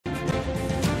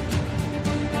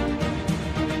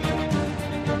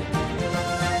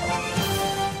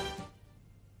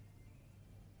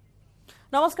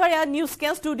নমস্কাৰ ইয়া নিউজ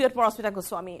কেন ষ্টুডিঅ'ত পৰস্মিতা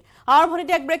গোস্বামী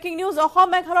আৰম্ভণিতে এক ব্ৰেকিং নিউজ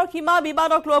অসম-মেঘালয়ৰ সীমা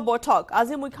বিবাদক লৈ বৈঠক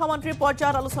আজি মুখ্যমন্ত্ৰী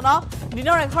পৰ্যায়ত আলোচনা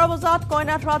দিনৰ 11 বজাত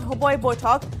কইনাথৰাত হ'ব এই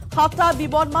বৈঠক 7টা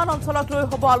বিবাদমান অঞ্চলক লৈ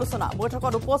হ'ব আলোচনা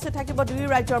বৈঠকত উপস্থিত থাকিব দুই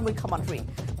ৰাজ্যৰ মুখ্যমন্ত্ৰী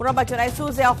পুনৰবাৰ জনাইছো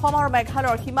যে অসম আৰু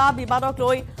মেঘালয়ৰ সীমা বিবাদক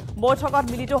লৈ বৈঠকত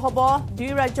মিলিত হ'ব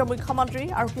দুই ৰাজ্যৰ মুখ্যমন্ত্ৰী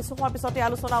আৰু কিছু সময়ৰ পিছতে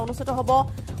আলোচনা অনুষ্ঠিত হ'ব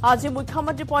আজি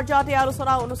মুখ্যমন্ত্ৰী পৰ্যায়তে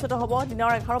আলোচনা অনুষ্ঠিত হ'ব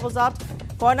দিনৰ 11 বজাত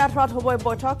কইনাথৰাত হ'ব এই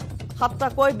বৈঠক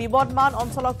 7টাকৈ বিবাদমান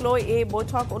অঞ্চলক লৈ এই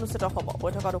বৈঠক অনুষ্ঠিত হ'ব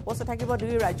বৈঠকত উপস্থিত থাকিব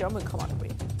দুই ৰাজ্যৰ মুখ্যমন্ত্ৰী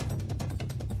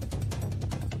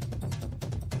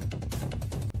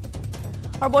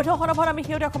আৰু বৈঠক সন্দৰ্ভত আমি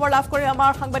হিউতে খবৰ লাভ কৰি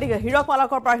আমাৰ সাংবাদিক হিৰক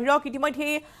মালাকৰ পৰা হিৰক ইতিমধ্যে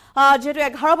যেহেতু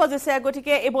 11 বাজিছে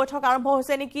গতিকে এই বৈঠক আৰম্ভ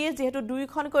হৈছে নেকি যেহেতু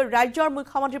দুইখনকৈ ৰাজ্যৰ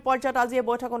মুখ্যমন্ত্ৰী পৰ্যায়ত আজি এই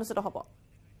বৈঠক অনুষ্ঠিত হ'ব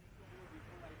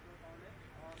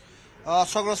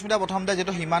সগ্ৰস্মিতা প্ৰথমতে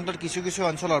যেটো সীমান্তৰ কিছু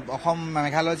অঞ্চলত অসম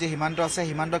মেঘালয় যে সীমান্ত আছে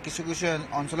সীমান্তৰ কিছু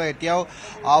অঞ্চলত এতিয়াও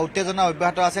উত্তেজনা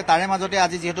অব্যাহত আছে তাৰে মাজতে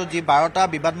আজি যেহেতু যি 12টা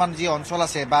বিবাদমান যি অঞ্চল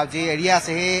আছে বা যি এৰিয়া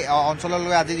আছে সেই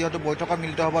অঞ্চললৈ আজি যেহেতু বৈঠকত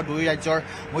মিলিত হ'ব দুই ৰাজ্যৰ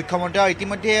মুখ্যমন্ত্ৰী আৰু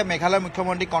ইতিমধ্যে মেঘালয়ৰ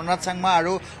মুখ্যমন্ত্ৰী কনৰাড চাংমা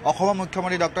আৰু অসমৰ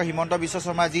মুখ্যমন্ত্ৰী ডক্টৰ হিমন্ত বিশ্ব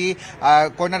শৰ্মা যি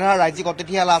কইনাধাৰা ৰাজ্যিক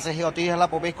অতিথিশালা আছে সেই অতিথিশালা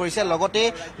প্ৰৱেশ কৰিছে লগতে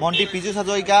মন্ত্ৰী পীযুষ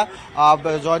হাজৰিকা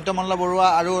জয়ন্ত মল্ল বৰুৱা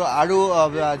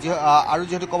আৰু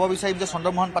যেহেতু ক'ব বিচাৰিম যে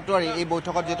চন্দ্ৰমোহন পাটোৱাৰী এই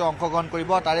বৈঠকত যেটো অংশগ্ৰহণ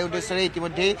কৰিব তাৰে উদ্দেশ্যৰে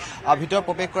ইতিমধ্যে ভিতৰত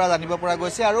প্ৰৱেশ কৰা জানিব পৰা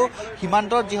গৈছে আৰু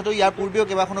সীমান্তৰ যেহেতু ইয়াৰ পূৰ্বেও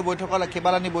কেইবাখনো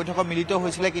বৈঠকত মিলিত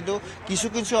হৈছিলে কিন্তু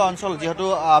কিছু অঞ্চল যেহেতু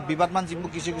বিবাদমান যিবোৰ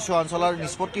কিছু অঞ্চলৰ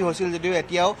নিষ্পত্তি হৈছিল যদিও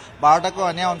এতিয়াও 12টাকৈ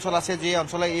এনে অঞ্চল আছে যে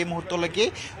অঞ্চলে এই মুহূৰ্তলৈকে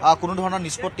কোনো ধৰণৰ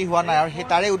নিষ্পত্তি হোৱা নাই আৰু সেই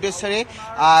তাৰে উদ্দেশ্যৰে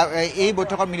এই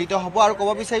বৈঠকত মিলিত হ'ব আৰু ক'ব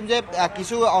বিচাৰিম যে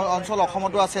কিছু অঞ্চল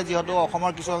অসমতো আছে যেহেতু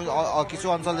অসমৰ কিছু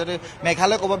অঞ্চল যেটো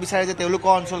মেঘালয় ক'ব বিচাৰে যে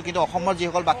তেওঁলোকৰ অঞ্চল কিন্তু অসমৰ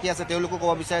যিসকল বাকী আছে তেওঁলোকো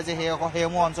ক'ব বিচাৰে যে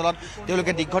সেইসমূহ অঞ্চলত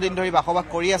তেওঁলোকে দীৰ্ঘদিন ধৰি বাসবাস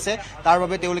কৰি আছে তাৰ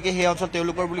বাবে তেওঁলোকে সেই অঞ্চল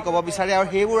তেওঁলোকৰ বুলি ক'ব বিচাৰে আৰু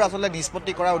সেইবোৰ আচলতে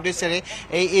নিষ্পত্তি কৰাৰ উদ্দেশ্যৰে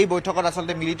এই বৈঠকত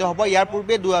আচলতে মিলিত হ'ব ইয়াৰ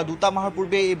পূৰ্বে দুটা মাহৰ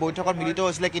পূৰ্বে এই বৈঠকত মিলিত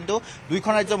হৈছিলে কিন্তু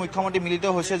দুইখন ৰাজ্যৰ মুখ্যমন্ত্ৰী মিলিত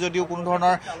হৈছে যদিও কোনো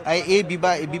ধৰণৰ এই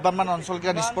বিবাদমান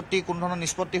অঞ্চলকেইটা কোনো ধৰণৰ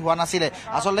নিষ্পত্তি হোৱা নাছিলে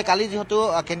আচলতে কালি যেহেতু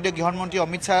কেন্দ্ৰীয় গৃহমন্ত্ৰী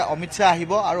অমিত শ্বাহ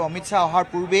আহিব আৰু অমিত শ্বাহ অহাৰ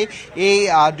পূৰ্বে এই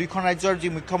দুইখন ৰাজ্যৰ যি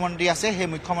মুখ্যমন্ত্ৰী আছে সেই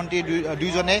মুখ্যমন্ত্ৰী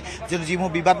দুইজনে যিসমূহ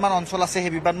বিবাদমান অঞ্চল আছে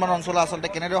সেই বিবাদমান অঞ্চল আচলতে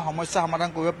কেনেদৰে সমস্যা সমাধান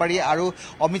কৰিব পাৰি আৰু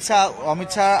অমিত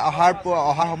শ্বাহ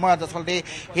অহাৰ সময়ত আচলতে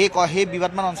সেই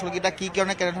বিবাদমান অঞ্চলকেইটা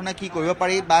কেনেধৰণে কি কৰিব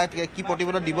পাৰি বা কি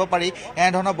প্ৰতিবেদন দিব পাৰি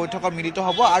এনেধৰণৰ বৈঠকত মিলিত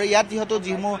হ'ব আৰু ইয়াত যেহেতু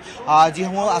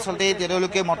যিসমূহ আচলতে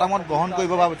তেওঁলোকে মতামত গ্ৰহণ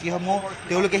কৰিব বা যিসমূহ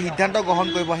তেওঁলোকে সিদ্ধান্ত গ্ৰহণ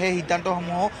কৰিব সেই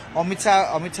সিদ্ধান্তসমূহ অমিত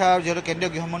শ্বাহ যেহেতু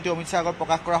কেন্দ্ৰীয় গৃহমন্ত্ৰী অমিত শ্বাহৰ আগত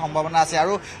প্ৰকাশ কৰাৰ সম্ভাৱনা আছে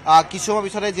আৰু কিছু সময়ৰ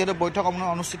পিছতে যিহেতু বৈঠক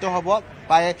অনুষ্ঠিত হ'ব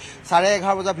প্ৰায়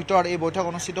 11:30 বজাৰ ভিতৰত এই বৈঠক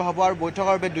অনুষ্ঠিত হ'ব আৰু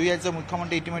বৈঠকৰ বাবে দুই ৰাজ্যৰ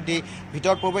মুখ্যমন্ত্ৰী ইতিমধ্যে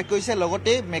ভিতৰত প্ৰৱেশ কৰিছে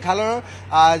লগতে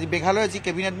মেঘালয়ৰ যি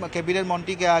কেবিনেট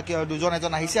মন্ত্ৰী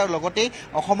এজন আহিছে আৰু লগতে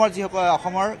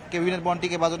অসমৰ কেবিনেট মন্ত্ৰী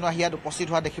কেইবাজনো আহি ইয়াত উপস্থিত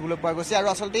হোৱা দেখিবলৈ পোৱা গৈছে আৰু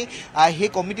আচলতে সেই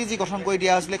কমিটি যি গঠন কৰি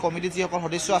দিয়া হৈছিলে কমিটিৰ যিসকল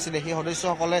সদস্য আছিলে সেই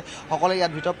সদস্যসকলে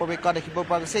ইয়াত ভিতৰত প্ৰৱেশ কৰা দেখিব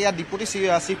পোৱা গৈছে ইয়াত ডিপুটি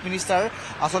চিফ মিনিষ্টাৰ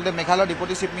আচলতে মেঘালয়ৰ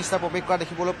ডিপুটি চিফ মিনিষ্টাৰ প্ৰৱেশ কৰা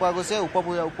দেখিবলৈ পোৱা গৈছে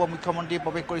উপ মুখ্যমন্ত্ৰী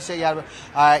প্ৰৱেশ কৰিছে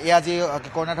এয়া যি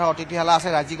কইনাধাৰা অতিথিশালা আছে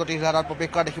ৰাজ্যিক অতিথিশালাত প্ৰৱেশ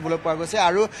কৰা দেখিবলৈ পোৱা গৈছে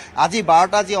আৰু আজি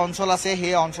 12টা যি অঞ্চল আছে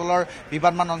সেই অঞ্চলৰ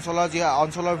বিবাদমান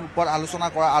অঞ্চলৰ ওপৰত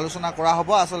আলোচনা কৰা হ'ব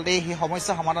আচলতে সেই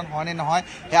সমস্যা সমাধান হয় নে নহয়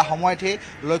সেয়া সময়তে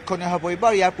লক্ষণীয় হৈ পৰিব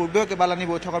আৰু ইয়াৰ পূৰ্বেও কেইবালানি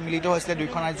বৈঠকত মিলিত হৈছিলে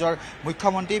দুইখন ৰাজ্যৰ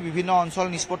মুখ্যমন্ত্ৰী বিভিন্ন অঞ্চল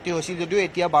নিষ্পত্তি হৈছিল যদিও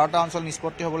এতিয়া 12টা অঞ্চল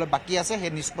নিষ্পত্তি হ'বলৈ বাকী আছে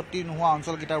সেই নিষ্পত্তি নোহোৱা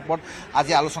অঞ্চলকেইটাৰ ওপৰত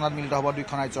আজি আলোচনাত মিলিত হ'ব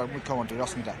দুইখন ৰাজ্যৰ মুখ্যমন্ত্ৰী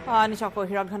ৰশ্মিতা নিশ্চয়কৈ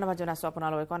হিৰক ধন্যবাদ জনাইছো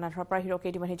আপোনালোকে কৰ্ণাটকৰ পৰা হিৰকে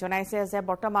ইতিমধ্যে জনাইছে যে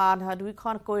বৰ্তমান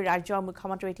দুইখনকৈ ৰাজ্যৰ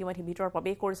মুখ্যমন্ত্ৰী ইতিমধ্যে ভিতৰত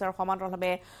প্ৰৱেশ কৰিছে আৰু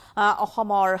সমান্তৰালভাৱে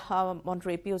অসমৰ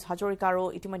মন্ত্ৰী পীযুষ হাজৰিকা আৰু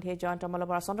ইতিমধ্যে জয়ন্ত মল্ল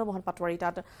বৰুৱা চন্দ্ৰমোহন পাটোৱাৰী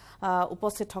তাত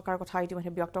উপস্থিত থকাৰ কথা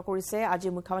ইতিমধ্যে ব্যক্ত কৰিছে আজি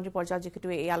মুখ্যমন্ত্ৰী পৰ্যায়ত যিহেতু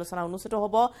এই আলোচনা অনুষ্ঠিত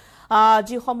হ'ব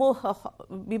যিসমূহ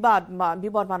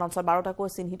বিবাদমান অঞ্চল 12টাকৈ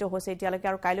চিহ্নিত হৈছে এতিয়ালৈকে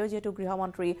আৰু কাইলৈ যিহেতু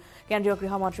কেন্দ্ৰীয়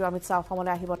গৃহমন্ত্ৰী অমিত শ্বাহ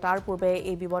অসমলৈ আহিব তাৰ পূৰ্বে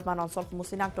এই বিবাদমান অঞ্চলসমূহ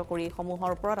চিনাক্ত কৰি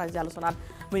সমূহৰ ওপৰত আজি আলোচনাত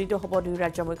মিলিত হ'ব দুই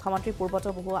ৰাজ্যৰ মুখ্যমন্ত্ৰী পূৰ্বতো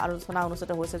বহু আলোচনা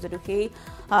অনুষ্ঠিত হৈছে যদিও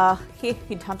সেই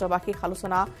সিদ্ধান্ত বা সেই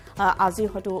আলোচনা আজি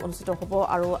হয়তো অনুষ্ঠিত হ'ব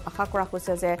আৰু আশা কৰা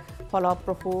হৈছে যে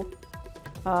ফলপ্ৰসূ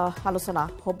আলোচনা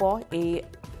হ'ব এই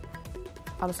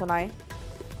আলোচনাই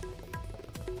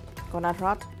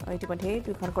কৰ্ণাটকত ইতিমধ্যে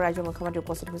দুইখনকৈ ৰাজ্যৰ মুখ্যমন্ত্ৰী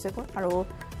উপস্থিত হৈছে আৰু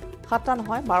 7টা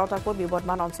নহয় 12টাকৈ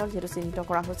বিবাদমান অঞ্চল যিহেতু চিহ্নিত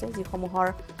কৰা হৈছে যিসমূহৰ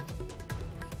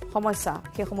সমস্যা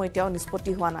সেইসমূহ এতিয়াও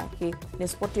নিষ্পত্তি হোৱা নাই সেই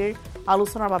নিষ্পত্তিৰ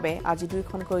আলোচনাৰ বাবে আজি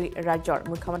দুইখনকৈ ৰাজ্যৰ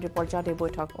মুখ্যমন্ত্ৰী পৰ্যায়ত এই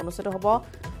বৈঠক অনুষ্ঠিত হ'ব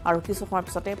আৰু কিছু সময়ৰ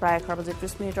পিছতে প্ৰায়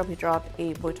 11:30 ভিতৰত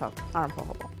এই বৈঠক আৰম্ভ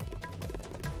হ'ব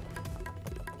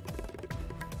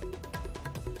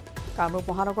কামৰূপ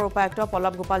মহানগৰ উপায়ুক্ত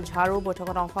পল্লৱ গোপাল ঝাৰু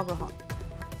বৈঠকত অংশগ্ৰহণ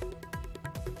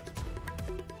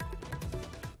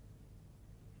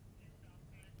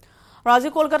আজি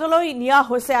কলকাতালৈ নিয়া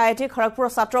হৈছে IIT Kharagpurৰ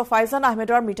ছাত্ৰ ফাইজান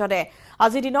আহমেদৰ মৃতদেহ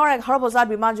আজি দিনৰ 11 বজাত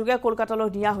বিমানযোগে কলকাতালৈ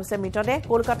নিয়া হৈছে মৃতদেহ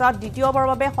কলকাতাত দ্বিতীয়বাৰৰ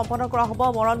বাবে সম্পন্ন কৰা হ'ব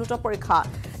মৰণোত্তৰ পৰীক্ষা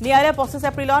ন্যায়ালয়ে 25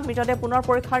 এপ্ৰিলত মৃতদেহ পুনৰ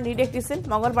পৰীক্ষাৰ নিৰ্দেশ দিছিল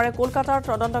মঙলবাৰে কলকাতাৰ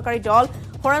তদন্তকাৰী দল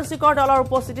ফৰেনচিকৰ দলৰ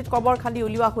উপস্থিতিত কবৰ খান্দি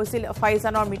উলিওৱা হৈছিল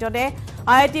ফাইজানৰ মৃতদেহ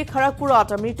IIT Kharagpurত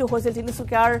মৃত্যু হৈছিল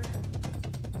তিনিচুকীয়াৰ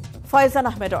ফাইজান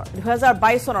আহমেদৰ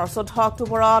 2022 চনৰ 14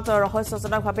 অক্টোবৰত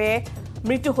ৰহস্যজনকভাৱে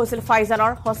মৃত্যু হৈছিল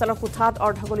ফাইজানৰ হোষ্টেলৰ কোঠাত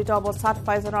অৰ্ধগলিত অৱস্থাত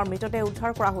ফাইজানৰ মৃতদেহ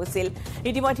উদ্ধাৰ কৰা হৈছিল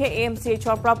ইতিমধ্যে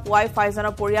AMCHৰ পৰা পুৱাই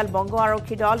ফাইজানৰ পৰিয়াল বংগ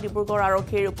আৰক্ষী দল ডিব্ৰুগড়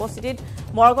আৰক্ষীৰ উপস্থিতিত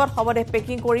মৰ্গত শৱদেহ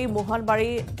পেকিং কৰি মোহনবাৰী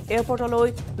এয়াৰপৰ্টলৈ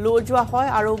লৈ যোৱা হয়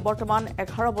আৰু বৰ্তমান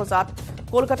 11 বজাত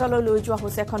কলকাতালৈ লৈ যোৱা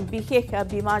হৈছে এখন বিশেষ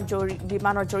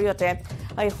বিমানৰ জৰিয়তে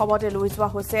এই খবৰতে লৈ যোৱা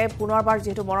হৈছে পুনৰবাৰ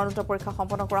যেহেতু মৰণোত্তৰ পৰীক্ষা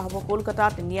সম্পন্ন কৰা হ'ব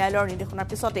কলকাতাত ন্যায়ালয়ৰ নিৰ্দেশনাৰ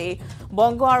পিছতে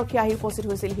বংগ আৰক্ষী আহি উপস্থিত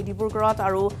হৈছিল ডিব্ৰুগড়ত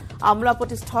আৰু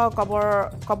আমলাপতিষ্ঠ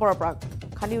কবৰৰ পৰা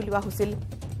খালি উলিওৱা হৈছিল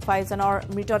ফাইজানৰ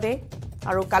মৃতদেহ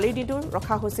আৰু কালিৰ দিনটো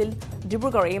ৰখা হৈছিল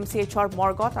ডিব্ৰুগড় AMCHৰ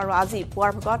মৰ্গত আৰু আজি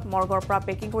পুৱাৰ ভাগত মৰ্গৰ পৰা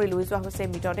পেকিং কৰি লৈ যোৱা হৈছে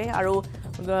মৃতদেহ আৰু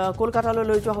কলকাতালৈ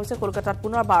লৈ যোৱা হৈছে কলকাতাত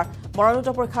পুনৰবাৰ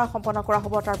মৰণোত্তৰ পৰীক্ষা সম্পন্ন কৰা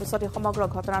হ'ব তাৰ পিছত এই সমগ্ৰ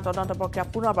ঘটনা তদন্ত প্ৰক্ৰিয়া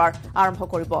পুনৰবাৰ আৰম্ভ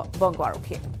কৰিব বংগ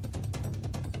আৰক্ষীয়ে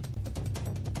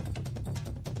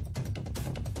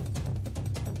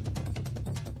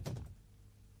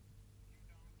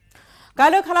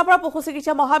কাইলৈ খানাপাৰা পশু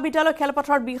চিকিৎসা মহাবিদ্যালয়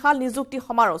খেলপথাৰত বিশাল নিযুক্তি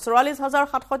সমাৰোহ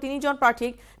 ৪৪,৭০৩ জন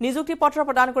প্ৰাৰ্থীক নিযুক্তি পত্ৰ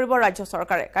প্ৰদান কৰিব ৰাজ্য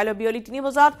চৰকাৰে কাইলৈ বিয়লি ৩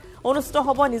 বজাত অনুষ্ঠিত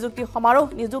হ'ব নিযুক্তি সমাৰোহ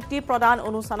নিযুক্তি প্ৰদান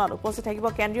অনুষ্ঠানত উপস্থিত থাকিব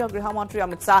কেন্দ্ৰীয় গৃহমন্ত্ৰী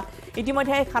অমিত শাহ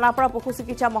ইতিমধ্যে খানাপাৰা পশু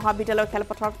চিকিৎসা মহাবিদ্যালয়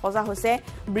খেলপথাৰত সজা হৈছে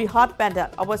বৃহৎ পেণ্ডেল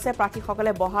অৱশ্যে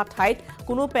প্ৰাৰ্থীসকলে বহা ঠাইত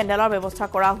কোনো পেণ্ডেলৰ ব্যৱস্থা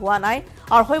কৰা হোৱা নাই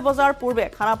 ২.৫ বজাৰ পূৰ্বে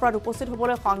খানাপাৰাত উপস্থিত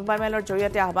হ'বলৈ সংবাদমেলৰ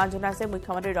জৰিয়তে আহ্বান জনাইছে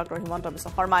মুখ্যমন্ত্ৰী ডক্টৰ হিমন্ত বিশ্ব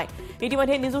শৰ্মাই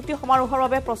ইতিমধ্যে নিযুক্তি সমাৰোহৰ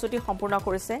বাবে প্ৰস্তুতি সম্পূৰ্ণ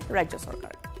কৰিছে ৰাজ্য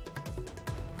চৰকাৰে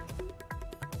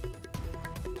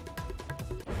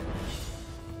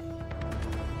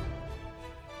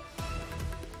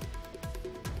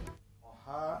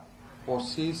অহা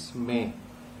 25 মে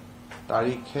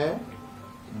তাৰিখে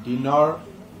দিনৰ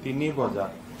 3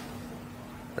 বজাত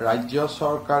ৰাজ্য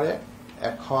চৰকাৰে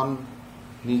এখন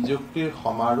নিযুক্তিৰ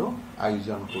সমাৰোহ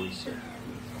আয়োজন কৰিছে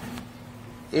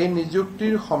এই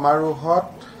নিযুক্তিৰ সমাৰোহত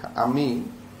আমি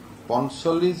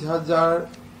 ৪৫,০০০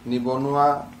 নিবনুৱা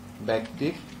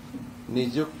ব্যক্তিক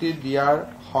নিযুক্তি দিয়াৰ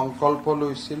সংকল্প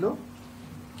লৈছিলোঁ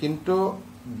কিন্তু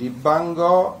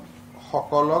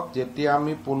দিব্যাংগসকলক যেতিয়া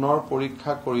আমি পুনৰ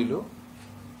পৰীক্ষা কৰিলোঁ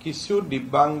কিছু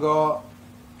দিব্যাংগ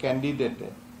কেণ্ডিডেটে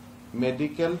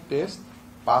মেডিকেল টেষ্ট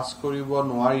পাছ কৰিব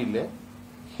নোৱাৰিলে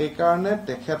সেইকাৰণে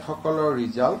তেখেতসকলৰ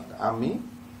ৰিজাল্ট আমি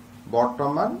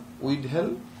বৰ্তমান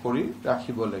উইথহেল্ড কৰি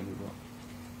ৰাখিব লাগিব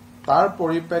তাৰ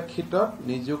পৰিপ্ৰেক্ষিতত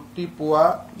নিযুক্তি পোৱা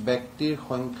ব্যক্তিৰ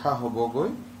সংখ্যা হ'বগৈ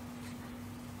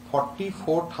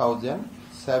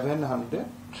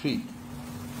 44,703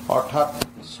 অৰ্থাৎ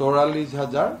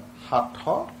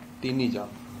 ৪৪,৭০৩ জন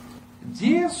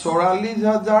যি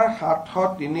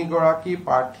 ৪৪,৭০৩ গৰাকী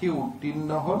প্ৰাৰ্থী উত্তীৰ্ণ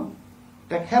হ'ল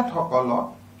তেখেতসকলক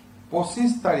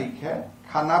 ২৫ তাৰিখে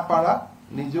খানাপাৰাত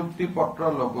নিযুক্তি পত্ৰ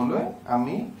ল'বলৈ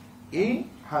আমি এই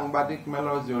সাংবাদিক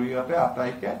মেলৰ জৰিয়তে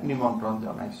আটাইকে নিমন্ত্ৰণ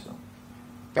জনাইছো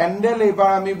পেণ্ডেল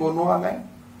এইবাৰ আমি বনোৱা নাই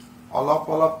অলপ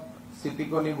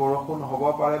চিটিকনি বৰষুণ হ'ব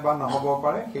পাৰে বা নহ'ব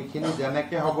পাৰে সেইখিনি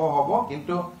যেনেকে হ'ব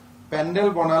কিন্তু পেণ্ডেল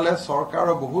বনালে চৰকাৰৰ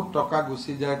বহুত টকা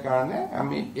গুচি যায় কাৰণে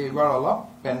আমি এইবাৰ অলপ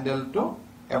পেণ্ডেলটো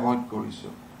এভইড কৰিছো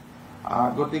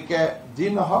গতিকে যি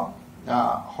নহওক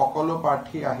সকলো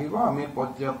প্ৰাৰ্থী আহিব আমি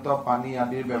পৰ্যাপ্ত পানী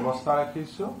আদিৰ ব্যৱস্থা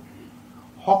ৰাখিছো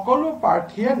সকলো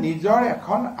প্ৰাৰ্থীয়ে নিজৰ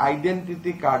এখন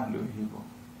আইডেন্টিটি কাৰ্ড লৈ আহিব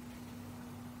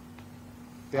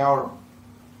তেওঁৰ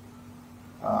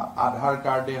আধাৰ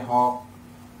কাৰ্ডে হওক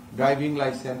ড্ৰাইভিং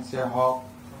লাইচেন্সে হওক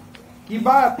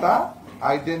কিবা এটা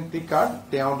আইডেন্টিটি কাৰ্ড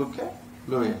তেওঁলোকে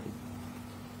লৈ আহিব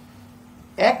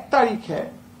 1 তাৰিখে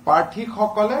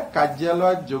প্ৰাৰ্থীসকলে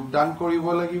কাৰ্যালয়ত যোগদান কৰিব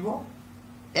লাগিব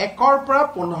 1ৰ পৰা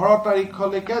 15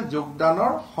 তাৰিখলৈকে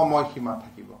যোগদানৰ সময়সীমা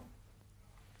থাকিব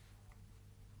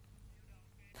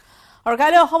আৰু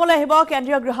কাইলৈ অসমলৈ আহিব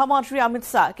কেন্দ্ৰীয় গৃহমন্ত্ৰী অমিত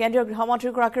শাহ কেন্দ্ৰীয়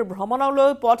গৃহমন্ত্ৰীগৰাকীৰ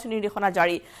ভ্ৰমণলৈ পথ নিৰ্দেশনা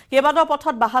জাৰি কেইবাটাও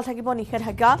পথত বাহাল থাকিব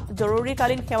নিষেধাজ্ঞা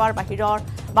জৰুৰীকালীন সেৱাৰ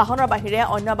বাহনৰ বাহিৰে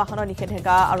অন্য বাহনৰ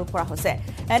নিষেধাজ্ঞা আৰোপ কৰা হৈছে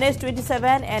NH27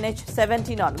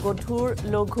 NH17ত গধুৰ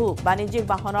লঘু বাণিজ্যিক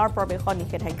বাহনৰ প্ৰৱেশৰ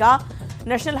নিষেধাজ্ঞা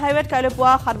নেশ্যনেল হাইৱেত কাইলৈ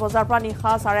পুৱা 7 বজাৰ পৰা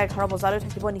নিশা 11:30 বজালৈ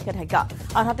থাকিব নিষেধাজ্ঞা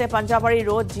আনহাতে পাঞ্জাবাৰী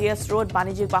ৰোড GS ৰোড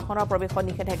বাণিজ্যিক বাহনৰ প্ৰৱেশৰ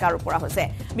নিষেধাজ্ঞা আৰোপ কৰা হৈছে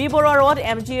বি বৰুৱা ৰোড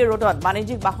MGA ৰোডত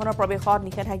বাণিজ্যিক বাহনৰ প্ৰৱেশৰ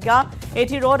নিষেধাজ্ঞা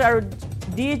এটি ৰোড আৰু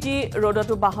DG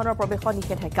ৰোডতো বাহনৰ প্ৰৱেশৰ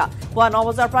নিষেধাজ্ঞা পুৱা 9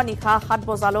 বজাৰ পৰা নিশা 7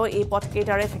 বজালৈ এই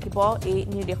পথকেইটাৰে থাকিব এই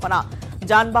নিৰ্দেশনা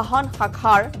যান-বাহন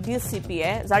শাখাৰ DCPয়ে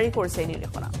জাৰি কৰিছে এই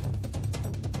নিৰ্দেশনা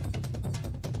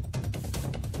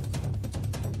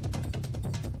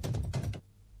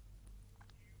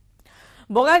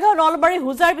বঙাইগাঁও নলবাৰী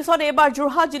হুজাৰ পিছত এবাৰ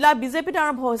যোৰহাট জিলা বিজেপিত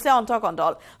আৰম্ভ হৈছে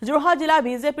অন্তকণ্ডল যোৰহাট জিলা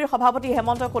বিজেপিৰ সভাপতি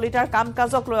হেমন্ত কলিতাৰ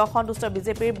কাম-কাজক লৈ অসন্তুষ্ট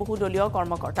বিজেপিৰ বহুদলীয়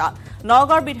কৰ্মকৰ্তা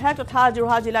নগৰ বিধায়ক তথা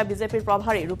যোৰহাট জিলা বিজেপিৰ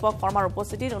প্ৰভাৰী ৰূপক শৰ্মাৰ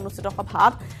উপস্থিতিত অনুষ্ঠিত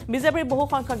সভাত বিজেপিৰ বহু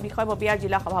সংখ্যক বিষয়ববীয়াৰ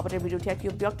জিলা সভাপতিৰ বিৰুদ্ধে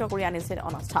ক্ষোভ ব্যক্ত কৰি আনিছিল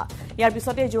অনাস্থা ইয়াৰ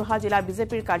পিছতে যোৰহাট জিলা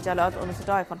বিজেপিৰ কাৰ্যালয়ত অনুষ্ঠিত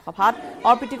এখন সভাত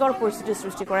অপ্ৰীতিকৰ পৰিস্থিতিৰ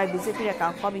সৃষ্টি কৰে বিজেপিৰ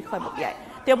একাংশ বিষয়ববীয়াই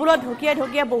টেবুলত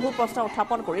ঢকিয়াই বহু প্ৰশ্ন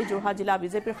উত্থাপন কৰি যোৰহাট জিলা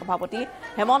বিজেপিৰ সভাপতি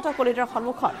হেমন্ত কলিতাৰ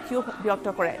সন্মুখত ক্ষোভ ব্যক্ত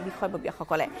কৰে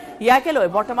বিষয়ববীয়াসকলে ইয়াকে লৈ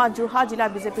বৰ্তমান যোৰহাট জিলা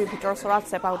বিজেপিৰ ভিতৰ চৰাত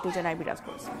চেপা উত্তেজনাই বিৰাজ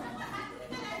কৰিছে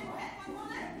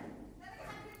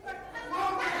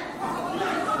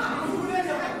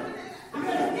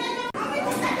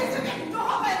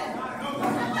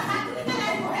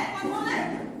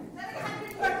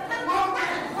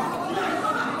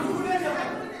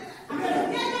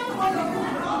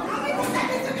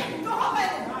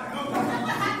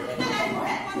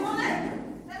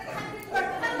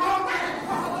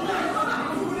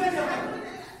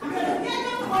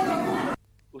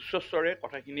উচ্চস্তৰে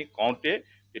কথাখিনি কওঁতে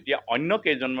তেতিয়া অন্য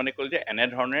কেইজনমানে ক'লে যে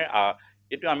এনেধৰণে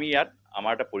এইটো আমি ইয়াত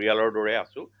আমাৰ এটা পৰিয়ালৰ দৰে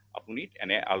আছোঁ আপুনি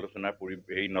এনে আলোচনাৰ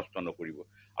হেৰি নষ্ট নকৰিব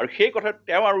আৰু সেই কথা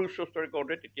তেওঁ আৰু উচ্চস্তৰে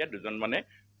কওঁতে তেতিয়া দুজনমানে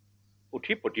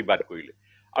উঠি প্ৰতিবাদ কৰিলে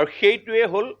আৰু সেইটোৱে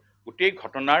হ'ল গোটেই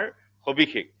ঘটনাৰ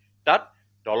সবিশেষ তাত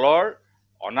দলৰ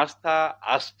অনাস্থা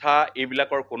আস্থা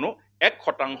এইবিলাকৰ কোনো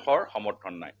 1%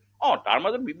 সমৰ্থন নাই তাৰ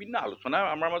মাজত বিভিন্ন আলোচনা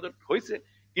আমাৰ মাজত হৈছে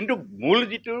কিন্তু মূল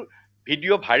যিটো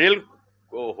ভিডিঅ' ভাইৰেল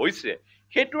হৈছে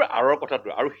সেইটোৰ আঁৰৰ কথাটো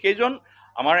আৰু সেইজন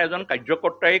আমাৰ এজন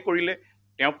কাৰ্যকৰ্তাই কৰিলে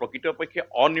তেওঁ প্ৰকৃতপক্ষে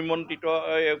অনিমন্ত্ৰিত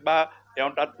বা তেওঁ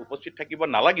তাত উপস্থিত থাকিব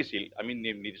নালাগিছিল আমি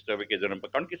নিৰ্দিষ্টভাৱে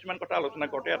কেইজনৰ কাৰণ কিছুমান কথা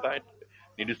আলোচনা কৰোঁতে এটা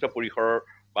নিৰ্দিষ্ট পৰিসৰৰ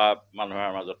বা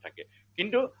মানুহৰ মাজত থাকে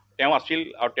কিন্তু তেওঁ আছিল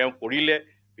আৰু তেওঁ কৰিলে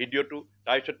ভিডিঅ'টো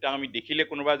তাৰপিছত তেওঁ আমি দেখিলে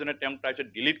কোনোবা এজনে তেওঁক তাৰপিছত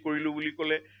ডিলিট কৰিলোঁ বুলি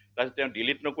ক'লে তাৰপিছত তেওঁ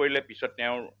ডিলিট নকৰিলে পিছত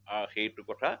তেওঁৰ সেইটো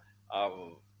কথা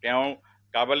তেওঁ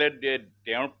কাবালে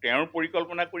তেওঁৰ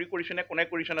পৰিকল্পনা কৰিছে নে কোনে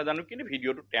কৰিছে নাজানো কিন্তু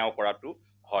ভিডিঅ'টো তেওঁ কৰাটো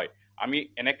হয় আমি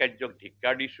এনে কাৰ্যক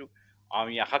ধিক্কাৰ দিছোঁ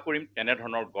আমি আশা কৰিম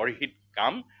তেনেধৰণৰ গঢ়হিত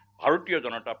কাম ভাৰতীয়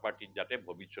জনতা পাৰ্টিত যাতে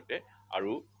ভৱিষ্যতে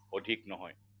আৰু অধিক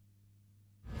নহয়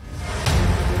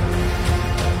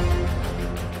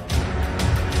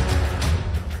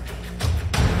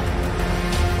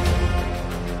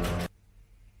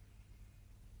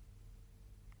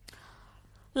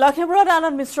লখিমপুৰত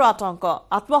আনন্দ মিশ্ৰ আতংক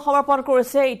আত্মসমৰ্পণ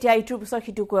কৰিছে এতিয়া ইটোৰ পিছত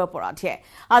সিটোকৈ অপৰাধীয়ে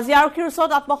আজি আৰক্ষীৰ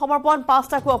ওচৰত আত্মসমৰ্পণ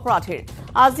 5টাকৈ অপৰাধীৰ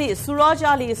আজি সুৰজ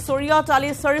আলী শৰিয়ত আলী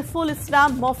শৰীফুল ইছলাম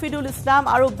মফিদুল ইছলাম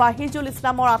আৰু বাহিজুল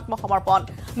ইছলামৰ আত্মসমৰ্পণ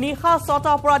নিশা 6টা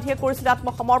অপৰাধীয়ে কৰিছিল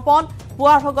আত্মসমৰ্পণ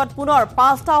পুৱাৰ ভাগত পুনৰ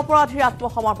 5টা অপৰাধীৰ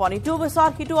আত্মসমৰ্পণ ইটোৰ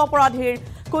পিছত সিটো অপৰাধীৰ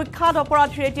কুখ্যাত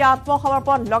অপৰাধীৰ এতিয়া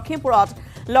আত্মসমৰ্পণ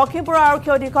লখিমপুৰৰ আৰক্ষী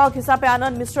অধীক্ষক হিচাপে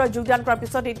আনন্দ মিশ্ৰৰ যোগদান কৰাৰ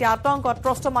পিছত এতিয়া আতংকত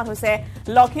ত্ৰস্তমান হৈছে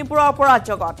লখিমপুৰৰ অপৰাধ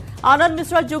জগত আনন্দ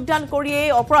মিশ্ৰৰ যোগদান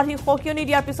কৰিয়েই অপৰাধীক সকিয়নি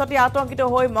দিয়াৰ পিছতে আতংকিত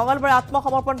হৈ মঙলবাৰে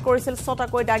আত্মসমৰ্পণ কৰিছিল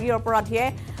 6টাকৈ দাগীৰ অপৰাধীয়ে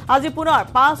আজি পুনৰ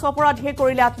 5 অপৰাধীয়ে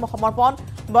কৰিলে আত্মসমৰ্পণ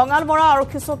বঙালমৰা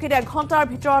আৰক্ষী চকীত 1 ঘণ্টাৰ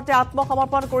ভিতৰতে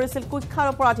আত্মসমৰ্পণ কৰিছিল কুখ্যাত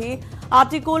অপৰাধী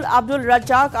আতিকুল আব্দুল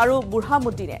ৰাজ্জাক আৰু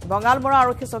বুঢ়ামুদ্দিনে বঙালমৰা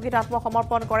আৰক্ষী চকীত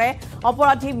আত্মসমৰ্পণ কৰে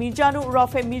অপৰাধী মিজানু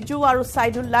উৰফে মিজু আৰু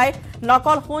সাইদুল্লাই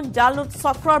নকল খুন জালনুট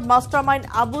চক্ৰৰ মাষ্টাৰমাইণ্ড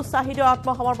আবু সাহিদৰ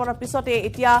আত্মসমৰ্পণৰ পিছতে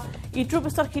এতিয়া ইটোৰ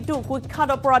পিছত সিটো কুখ্যাত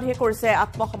অপৰাধীয়ে কৰিছে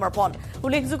আত্মসমৰ্পণ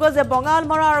উল্লেখযোগ্য যে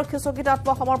বঙালমৰা আৰক্ষী চকীত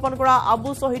আত্মসমৰ্পণ কৰা আবু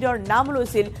শহীদৰ নাম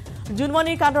লৈছিল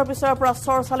জুনমণি কাণ্ডৰ পিছৰ পৰা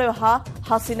চৰ্চালৈ অহা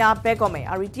হাছিনা বেগমে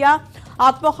আৰু এতিয়া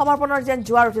আত্মসমৰ্পণৰ যেন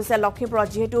জোৱাৰ উঠিছে লখিমপুৰত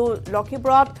যিহেতু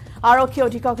লখিমপুৰত আৰক্ষী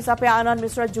অধীক্ষক হিচাপে আনন্দ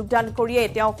মিশ্ৰৰ যোগদান কৰিয়ে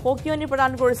তেওঁ সকিয়নি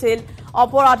প্ৰদান কৰিছিল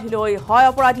অপৰাধীলৈ হয়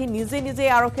অপৰাধী নিজে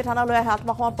আৰক্ষী থানালৈ আহি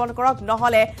আত্মসমৰ্পণ কৰক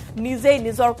নহলে নিজেই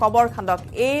নিজৰ কবৰ খান্দক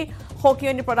এই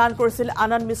সকিয়নি প্ৰদান কৰিছিল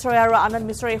আনন্দ মিশ্ৰই আৰু আনন্দ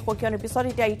মিশ্ৰৰ এই সকিয়নিৰ পিছত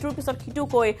এতিয়া ইটোৰ পিছত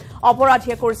সিটোকৈ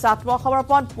অপৰাধীয়ে কৰিছে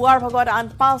আত্মসমৰ্পণ পুৱাৰ ভাগত আন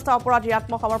 5টা অপৰাধীৰ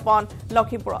আত্মসমৰ্পণ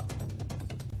লখিমপুৰত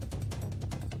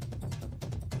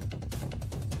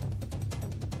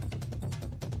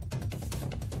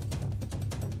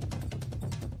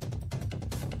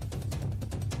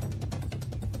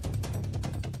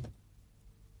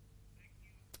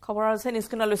খবৰ আছে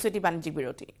নিস্কুনা লৈছে বাণিজ্যিক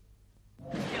বিৰতি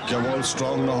কেৱল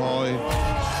ষ্ট্ৰং নহয়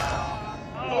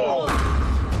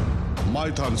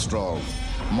মাইথান ষ্ট্ৰং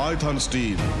মাইথান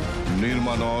ষ্টীল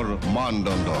নিৰ্মাণৰ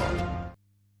মানদণ্ড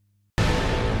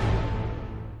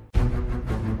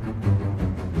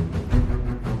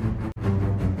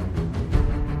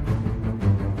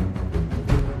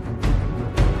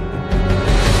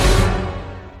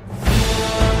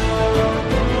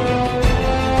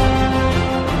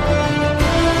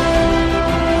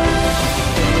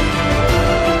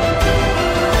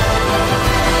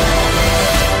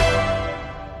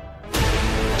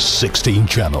 16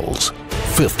 channels,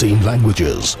 15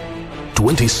 languages,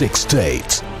 26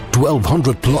 states,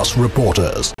 1,200 plus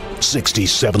reporters,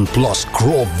 67 plus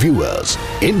crore viewers,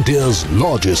 India's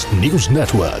largest news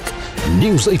network,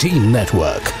 News 18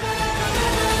 Network.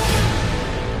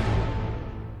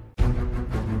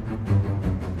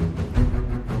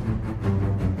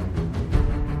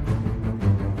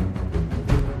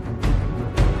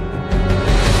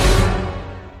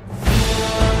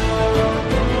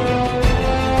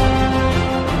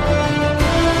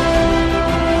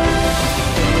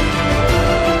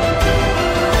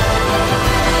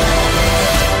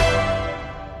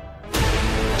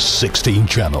 Sixteen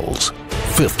channels,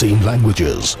 15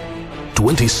 languages,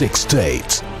 26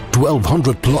 states,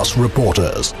 1,200 plus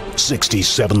reporters,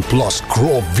 67 plus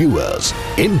crore viewers,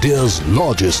 India's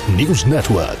largest news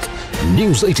network,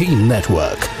 News 18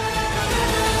 Network.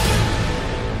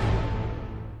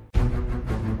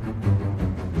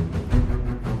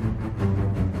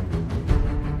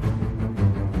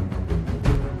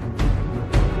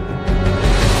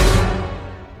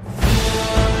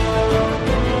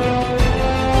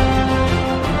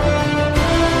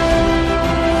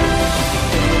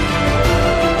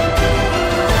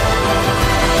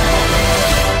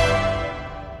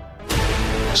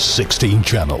 Sixteen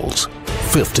channels,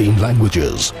 15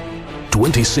 languages,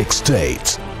 26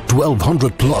 states,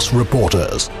 1,200 plus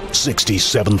reporters,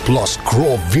 67 plus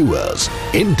crore viewers,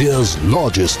 India's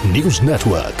largest news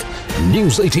network,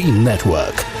 News 18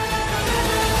 Network.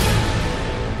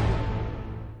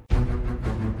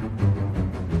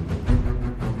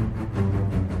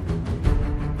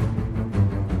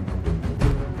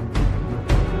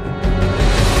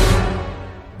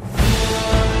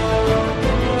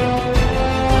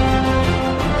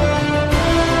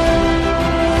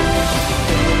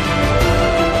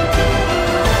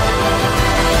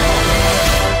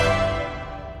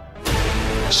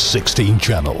 Sixteen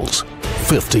channels,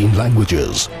 15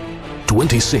 languages,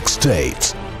 26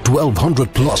 states,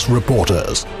 1,200 plus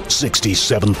reporters,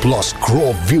 67 plus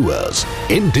crore viewers,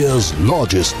 India's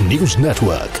largest news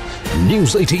network,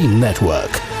 News 18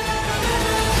 Network.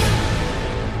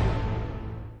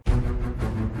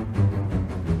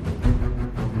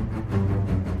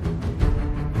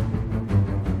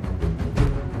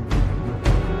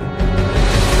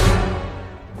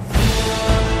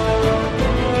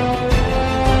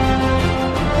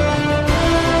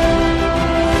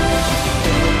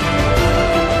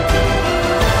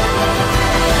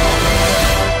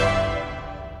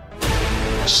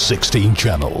 Sixteen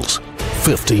channels,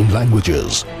 15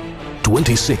 languages,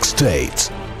 26 states,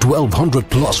 1,200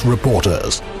 plus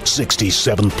reporters,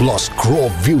 67 plus crore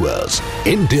viewers,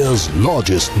 India's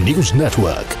largest news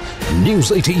network,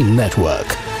 News 18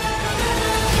 Network.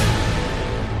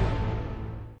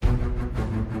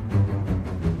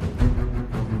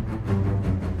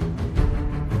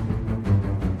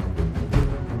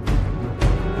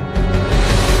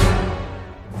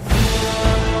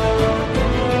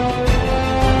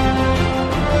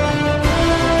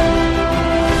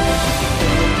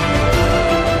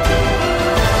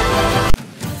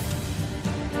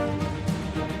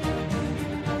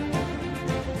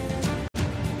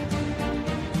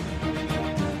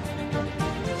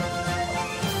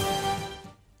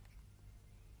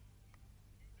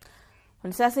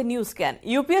 আছে news scan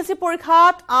UPSC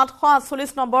পৰীক্ষাত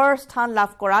 848 number স্থান লাভ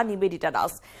কৰা নিবেদিতা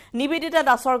দাস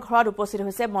দাসৰ ঘৰত উপস্থিত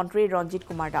হৈছে মন্ত্ৰী ৰঞ্জিত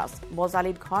কুমাৰ দাস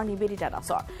বজালিত ঘৰ নিবেদিতা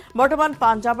দাসৰ বৰ্তমান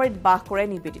পাঞ্জাৱৰীত বাস কৰে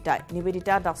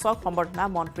নিবেদিতা দাসক সম্বৰ্ধনা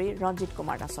মন্ত্ৰী ৰঞ্জিত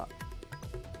কুমাৰ দাসৰ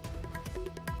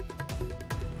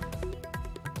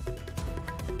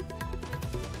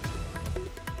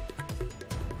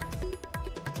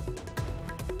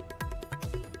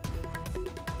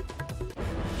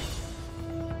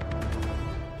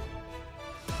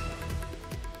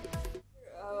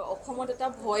এটা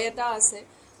ভয় এটা আছে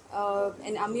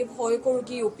আমি ভয় কৰোঁ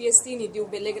কি ইউপিএসসি নিদিও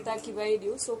বেলেগ এটা কিবাই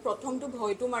দিও সো প্ৰথমটো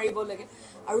ভয়টো মাৰিব লাগে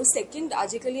আৰু সেকেন্ড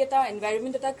আজিকালি এটা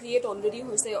এনভাইৰনমেন্ট এটা ক্ৰিয়েট অলৰেডি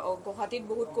হৈছে গুৱাহাটীত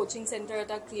বহুত কোচিং সেন্টাৰ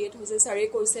এটা ক্ৰিয়েট হৈছে সাৰে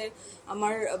কৈছে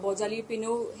আমাৰ বজালি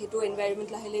পিনেও হেতু এনভাইৰনমেন্ট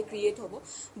লাহেলে ক্ৰিয়েট হ'ব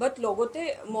বাট লগতে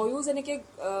ময়ো যেনেকে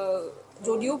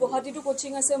যদিও গুৱাহাটীটো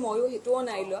কোচিং আছে ময়ো হেতুও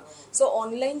নাই লোৱা সো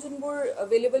অনলাইন যোনবোৰ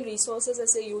এভেইলেবল ৰিসোৰ্সেস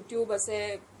আছে ইউটিউব আছে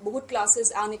বহুত ক্লাसेस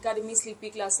আন একাডেমি স্লিপি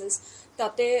ক্লাसेस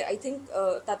তাতে আই থিংক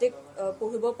তাতে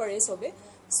পঢ়িব পাৰে সবে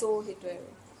সো হেতুৱে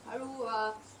আৰু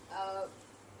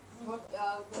বহুত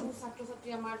ছাত্ৰ ছাত্ৰী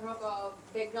আমাৰ ধৰক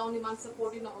বেকগ্ৰাউণ্ড ইমান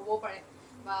সাপোৰ্টিভ নহ'ব পাৰে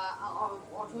বা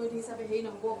অৰ্থনৈতিক হিচাপে হেৰি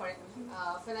নহ'ব পাৰে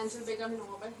ফাইনেন্সিয়েল বেকগ্ৰাউণ্ড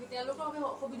নহ'ব পাৰে তেওঁলোকৰ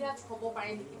অসুবিধা হ'ব পাৰে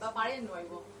নেকি বা পাৰে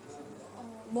নোৱাৰিব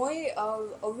মই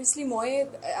obviously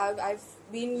I've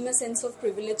been in a sense of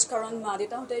privilege karon ma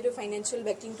deta hote edu financial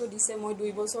backing to dise moi 2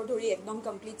 বছৰ ধৰি একদম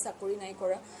কমপ্লিট চাকৰি নাই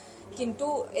কৰা কিন্তু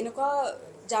এনেকা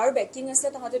যাৰ বেকিং আছে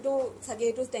তাহাঁতেতো চাগে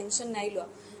এইটো টেনশ্যন নাই লোৱা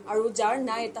আৰু যাৰ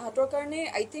নাই তাহাঁতৰ কাৰণে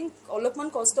আই থিংক অলপমান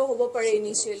কষ্ট হ'ব পাৰে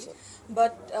ইনিচিয়েলি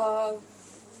বাট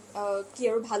কি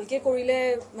আৰু ভালকৈ কৰিলে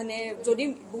মানে যদি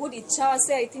বহুত ইচ্ছা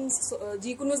আছে আই থিংক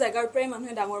যিকোনো জেগাৰ পৰাই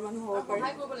মানুহে ডাঙৰ মানুহ হ'ব পাৰে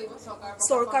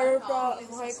চৰকাৰৰ পৰা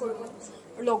সহায় কৰিব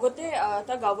লগতে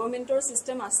এটা গভৰ্ণমেণ্টৰ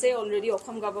চিষ্টেম আছে অলৰেডি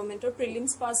অসম গভৰ্ণমেণ্টৰ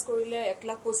প্ৰিলিমছ পাছ কৰিলে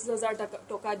 1,25,000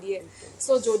 টকা দিয়ে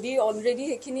চ' যদি অলৰেডি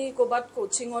সেইখিনি ক'ৰবাত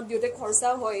কোচিঙত দিওঁতে খৰচা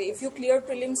হয় if U clear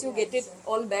prelims you get it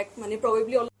all back মানে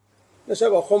প্ৰবেবলি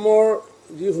চাওক অসমৰ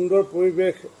যি সুন্দৰ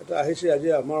পৰিৱেশ এটা আহিছে আজি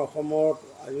আমাৰ অসমত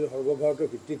আজি সৰ্বভাৰতীয়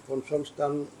ভিত্তিত ৫ম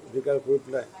স্থান অধিকাৰ কৰি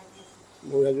পেলাই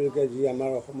মৌৰী হাজৰিকাই যি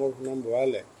আমাৰ অসমৰ সুনাম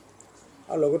বঢ়ালে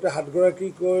আৰু লগতে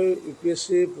 7গৰাকীকৈ UPSC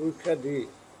পৰীক্ষা দি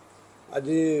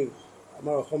আজি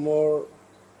আমাৰ অসমৰ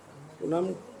সুনাম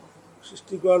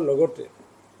সৃষ্টি কৰাৰ লগতে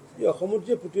এই অসমত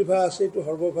যে প্ৰতিভা আছে এইটো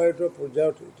সৰ্বভাৰতীয়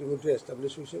পৰ্যায়ত ইতিমধ্যে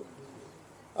এষ্টাব্লিছ হৈছে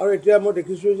আৰু এতিয়া মই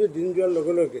দেখিছোঁ যে দিন যোৱাৰ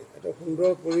লগে লগে এটা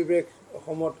সুন্দৰ পৰিৱেশ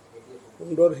অসমত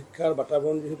সুন্দৰ শিক্ষাৰ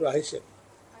বাতাবৰণ যিহেতু আহিছে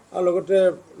আৰু লগতে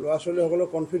ল'ৰা ছোৱালীসকলৰ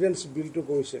কনফিডেন্স বিল্ডটো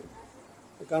কৰিছে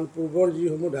কাৰণ পূৰ্বৰ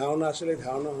যিসমূহ ধাৰণা আছিলে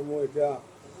ধাৰণাসমূহ এতিয়া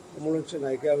সমলঞ্চে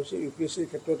নাইকিয়া হৈছে UPSCৰ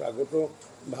ক্ষেত্ৰত আগতো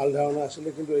ভাল ধাৰণা আছিলে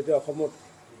কিন্তু এতিয়া অসমত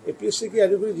APSCকে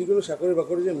আদি কৰি যিকোনো চাকৰি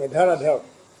বাকৰি যে মেধাৰ আধাৰত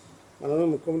মাননীয়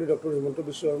মুখ্যমন্ত্ৰী ডক্টৰ হিমন্ত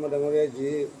বিশ্ব শৰ্মা ডাঙৰীয়াই যি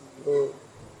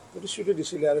প্ৰতিশ্ৰুতি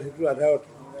দিছিলে আৰু সেইটোৰ আধাৰত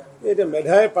এতিয়া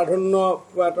মেধাই প্ৰাধান্য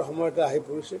পোৱা এটা সময় এটা আহি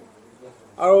পৰিছে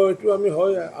আৰু এইটো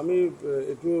আমি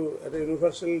এইটো এটা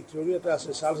ইউনিভাৰ্চেল থিয়ৰী এটা আছে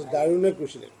চাৰ্লছ ডাৰউইনে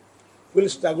কৈছিলে will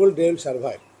struggle they will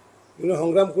survive যোনে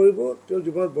সংগ্ৰাম কৰিব তেওঁ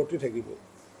জীৱনত বৰ্তি থাকিব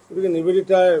গতিকে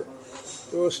নিবেদিতাই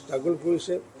তেওঁ ষ্ট্ৰাগল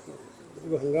কৰিছে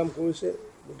গতিকে সংগ্ৰাম কৰিছে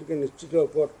গতিকে নিশ্চিত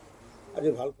ওপৰত আজি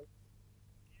ভাল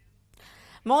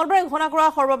মঙলবাৰে ঘোষণা কৰা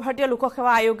সৰ্বভাৰতীয়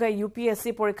লোকসেৱা আয়োগে UPSC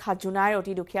পৰীক্ষা জুনাইৰ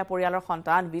অতি দুখীয়া পৰিয়ালৰ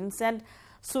সন্তান ভিনচেণ্ট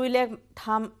সুইলেগ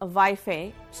থাম ৱাইফে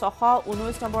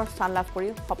 619 নম্বৰ স্থান লাভ কৰি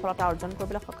সফলতা অৰ্জন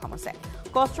কৰিবলৈ সক্ষম হৈছে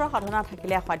কষ্টৰ সাধনা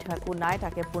থাকিলে সাধ্য একো নাই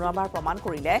তাকে পুনৰবাৰ প্ৰমাণ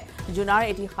কৰিলে জুনাৰ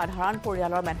এটি সাধাৰণ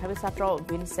পৰিয়ালৰ মেধাৱী ছাত্ৰ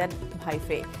ভিনচেণ্ট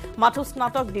ভাইফে মাথো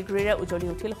স্নাতক ডিগ্ৰীৰে উজ্বলি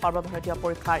উঠিল সৰ্বভাৰতীয়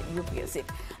পৰীক্ষাৰ UPSC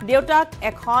দেউতাক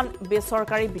এখন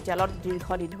বেচৰকাৰী বিদ্যালয়ত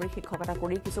দীৰ্ঘদিন ধৰি শিক্ষকতা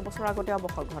কৰি কিছু বছৰ আগতে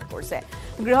অৱসৰ গ্ৰহণ কৰিছে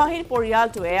গৃহহীন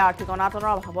পৰিয়ালটোৱে আৰ্থিক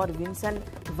অনাটনৰ অভাৱত ভিনচেণ্ট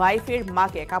ভাইফেৰ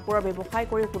মাকে কাপোৰৰ ব্যৱসায়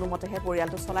কৰি কোনোমতেহে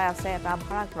পৰিয়ালটো চলাই আছে এটা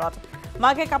ভাড়া ঘৰত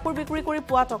মাকে কাপোৰ বিক্ৰী কৰি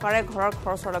পোৱা টকাৰে ঘৰৰ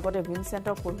খৰচৰ লগতে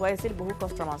ভিনচেণ্টক পঢ়ুৱাইছিল বহু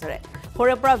কষ্টৰ মাজেৰে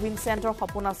সৰুৰে পৰা ভিনচেণ্টৰ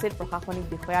সপোন আছিল প্ৰশাসনিক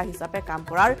বিষয়া হিচাপে কাম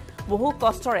কৰাৰ বহু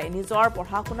কষ্টৰে নিজৰ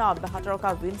পঢ়া শুনা অব্যাহত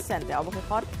ৰখা ভিনচেণ্টে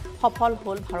অৱশেষত সফল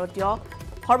হ'ল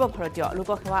সৰ্বভাৰতীয়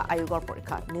লোকসেৱা আয়োগৰ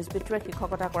পৰীক্ষাত নিজ পিতৃয়ে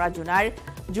শিক্ষকতা কৰা জুনাইৰ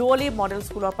জুৱলী মডেল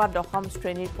স্কুলৰ পৰা 10ম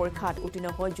শ্ৰেণীৰ পৰীক্ষাত উত্তীৰ্ণ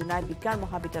হৈ জুনাই বিজ্ঞান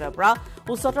মহাবিদ্যালয়ৰ পৰা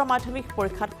উচ্চতৰ মাধ্যমিক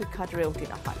পৰীক্ষাত সুখ্যাতিৰে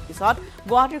উত্তীৰ্ণ হয় পিছত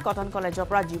গুৱাহাটীৰ কটন কলেজৰ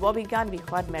পৰা জীৱ বিজ্ঞান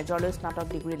বিষয়ত মেজৰলৈ স্নাতক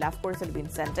ডিগ্ৰী লাভ কৰিছিল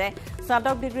ভিনচেণ্টে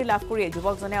স্নাতক ডিগ্ৰী লাভ কৰি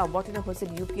যুৱকজনে অৱতীৰ্ণ হৈছিল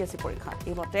UPSC পৰীক্ষাত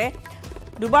এইমতে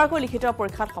দুবাৰকৈ লিখিত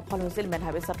পৰীক্ষাত সফল হৈছিল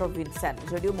মেধাৱী ছাত্ৰ ভিনচেণ্ট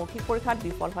যদিও মৌখিক পৰীক্ষাত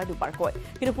বিফল হয় দুবাৰকৈ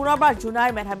কিন্তু পুনৰবাৰ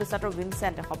জুনাইৰ মেধাৱী ছাত্ৰ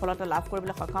ভিনচেণ্টে সফলতা লাভ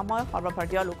কৰিবলৈ সক্ষম হয়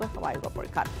সৰ্বভাৰতীয় লোকসেৱা আয়োগৰ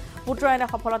পৰীক্ষাত পুত্ৰৰ এনে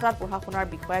সফলতাত পঢ়া শুনাৰ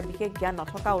বিষয়ে বিশেষ জ্ঞান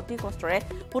নথকা অতি কষ্টৰে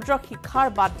পুত্ৰক শিক্ষাৰ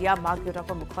বাদ দিয়া মাক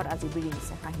দেউতাকৰ মুখত আজি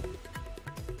বিৰিঙিছে হাঁহি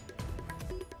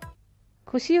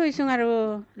খুশি হৈছোঁ আৰু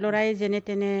ল'ৰাই যেনে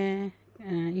তেনে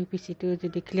UPSCটো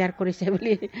যদি ক্লিয়াৰ কৰিছে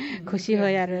বুলি খুশি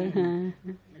হয় আৰু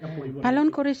পালন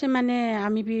কৰিছে মানে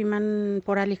আমি ইমান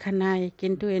পঢ়া লিখা নাই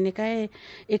কিন্তু এনেকাই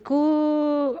একো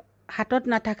হাতত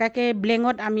নাথাকাকে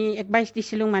ব্লেংকত আমি এডভাইচ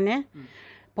দিছিলোঁ মানে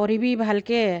পঢ়িবি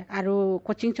ভালকৈ আৰু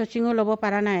কোচিঙো ল'ব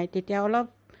পৰা নাই তেতিয়া অলপ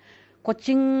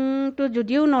কোচিংটো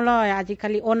যদিও নলয়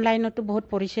আজিকালি অনলাইনতো বহুত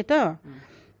পঢ়িছেতো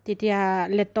তেতিয়া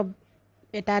লেপটপ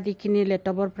এটা দি কিনি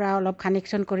লেপটপৰ পৰা অলপ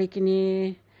কানেকশ্যন কৰি কিনি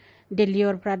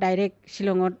দিল্লীৰ পৰা ডাইৰেক্ট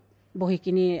শ্বিলঙত বহি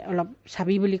কিনি অলপ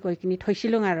চাবি বুলি কৈ কিনি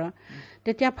থৈছিলোঁ আৰু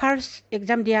তেতিয়া ফাৰ্ষ্ট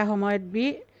এক্সাম দিয়া সময়ত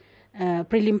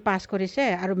প্ৰিলিম পাছ কৰিছে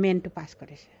আৰু মেইনটো পাছ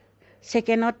কৰিছে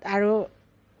ছেকেণ্ডত আৰু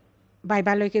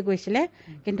বাইবালৈকে গৈছিলে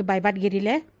কিন্তু বাইবাত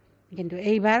গিৰিলে কিন্তু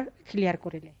এইবাৰ ক্লিয়াৰ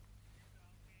কৰিলে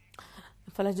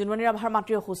ইফালে জুনমণি ৰাভাৰ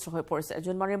মাতৃ অসুস্থ হৈ পৰিছে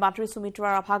জুনমণিৰ মাতৃ সুমিত্ৰা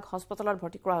ৰাভাক হস্পিটেলত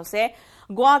ভৰ্তি কৰা হৈছে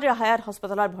গুৱাহাটীৰ হায়াত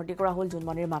হস্পিটেলত ভৰ্তি কৰা হ'ল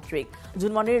জুনমণিৰ মাতৃক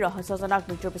জুনমণিৰ ৰহস্যজনক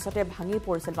মৃত্যুৰ পিছতে ভাঙি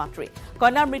পৰিছিল মাতৃ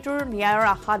কন্যাৰ মৃত্যুৰ ন্যায়ৰ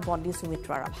আশাত বন্দী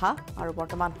সুমিত্ৰা ৰাভা আৰু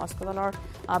বৰ্তমান হস্পিটেলৰ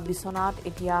বিছনাত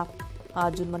এতিয়া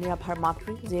জুনমণি ৰাভাৰ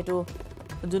মাতৃ যিহেতু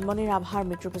জুনমণি ৰাভাৰ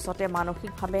মৃত্যুৰ পিছতে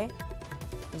মানসিকভাৱে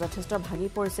যথেষ্ট ভাঙি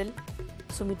পৰিছিল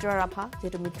সুমিত্ৰা ৰাভা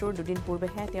যিহেতু মৃত্যুৰ দুদিন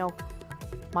পূৰ্বেহে তেওঁক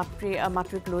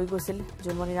মাতৃক লৈ গৈছিল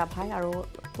জুনমণি ৰাভাই আৰু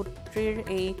পুত্ৰীৰ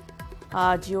এই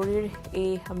জীয়ৰীৰ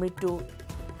এই মৃত্যু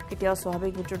কেতিয়াও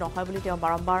স্বাভাৱিক মৃত্যু নহয় বুলি তেওঁ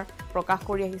বাৰম্বাৰ প্ৰকাশ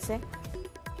কৰি আহিছে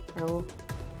আৰু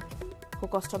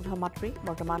শোকস্তব্ধ মাতৃ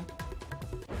বৰ্তমান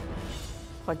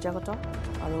শয্যাগত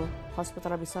আৰু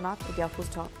হস্পিটেলৰ বিছনাত এতিয়া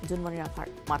অসুস্থ জুনমণি ৰাভাৰ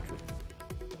মাতৃ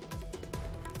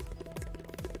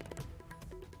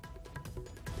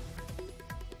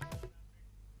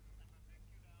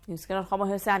নিউজ কেনৰ সময়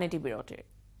হৈছে আন এটি বিৰতিৰ